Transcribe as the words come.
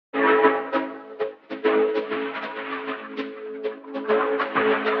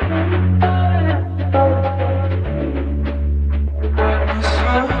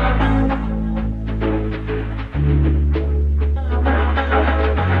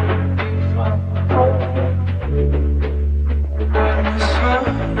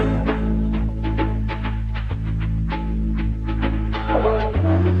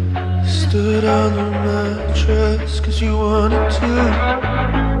you wanna do.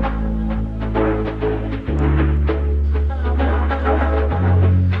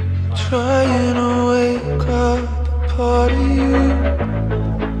 Trying to wake up a part of you.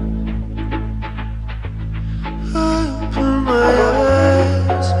 I open my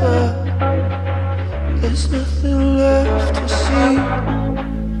eyes, but there's nothing left to see.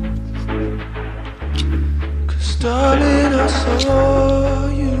 'Cause darling, I saw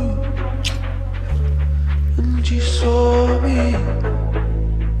you, and you saw me.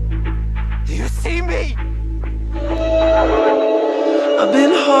 Do you see me? I've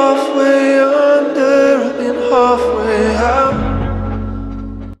been halfway under, I've been halfway out.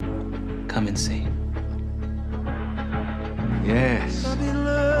 Come and see. Yes,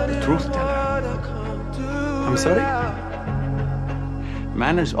 the truth teller. I'm sorry?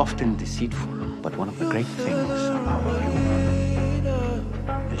 Man is often deceitful, but one of the great things about you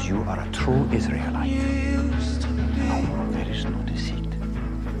is you are a true Israelite. No, there is no deceit.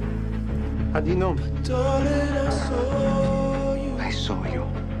 How do you know me? I saw you.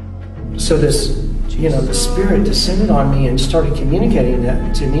 So this, the Spirit descended on me and started communicating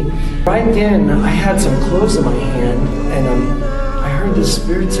that to me. Right then, I had some clothes in my hand, and I heard the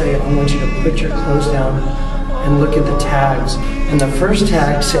Spirit say, I want you to put your clothes down and look at the tags. And the first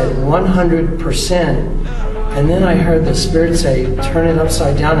tag said 100%. And then I heard the Spirit say, turn it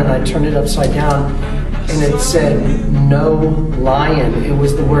upside down, and I turned it upside down, and it said, no lion. It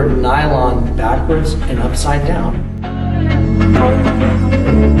was the word nylon backwards and upside down.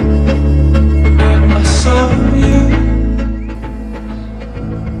 I saw you.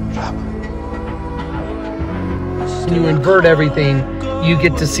 When you invert everything, you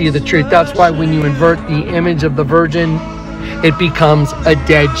get to see the truth. That's why when you invert the image of the Virgin, it becomes a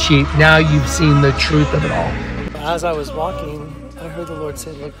dead sheep. Now you've seen the truth of it all. As I was walking, I heard the Lord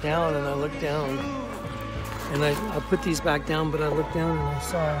say, look down, and I looked down. And I put these back down, but I looked down and I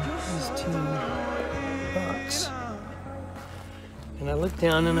saw these two rocks. And I looked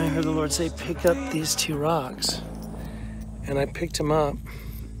down and I heard the Lord say, pick up these two rocks. And I picked them up.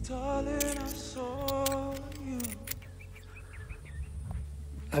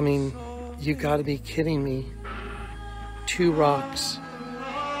 I mean, you gotta be kidding me. 2 rocks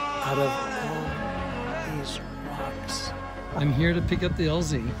out of all these rocks. I'm here to pick up the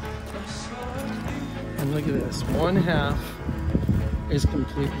LZ. And look at this. One half is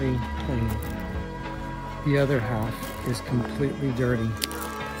completely clean. The other half is completely dirty.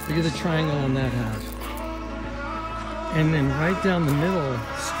 Look at the triangle on that half. And then right down the middle,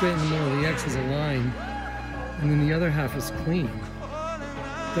 straight in the middle of the X is a line. And then the other half is clean.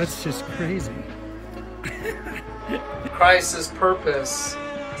 That's just crazy. Christ's purpose,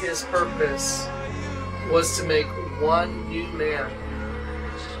 his purpose, was to make one new man,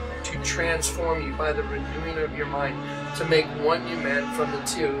 to transform you by the renewing of your mind, to make one new man from the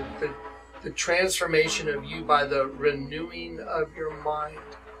two, the transformation of you by the renewing of your mind,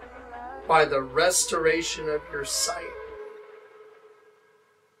 by the restoration of your sight.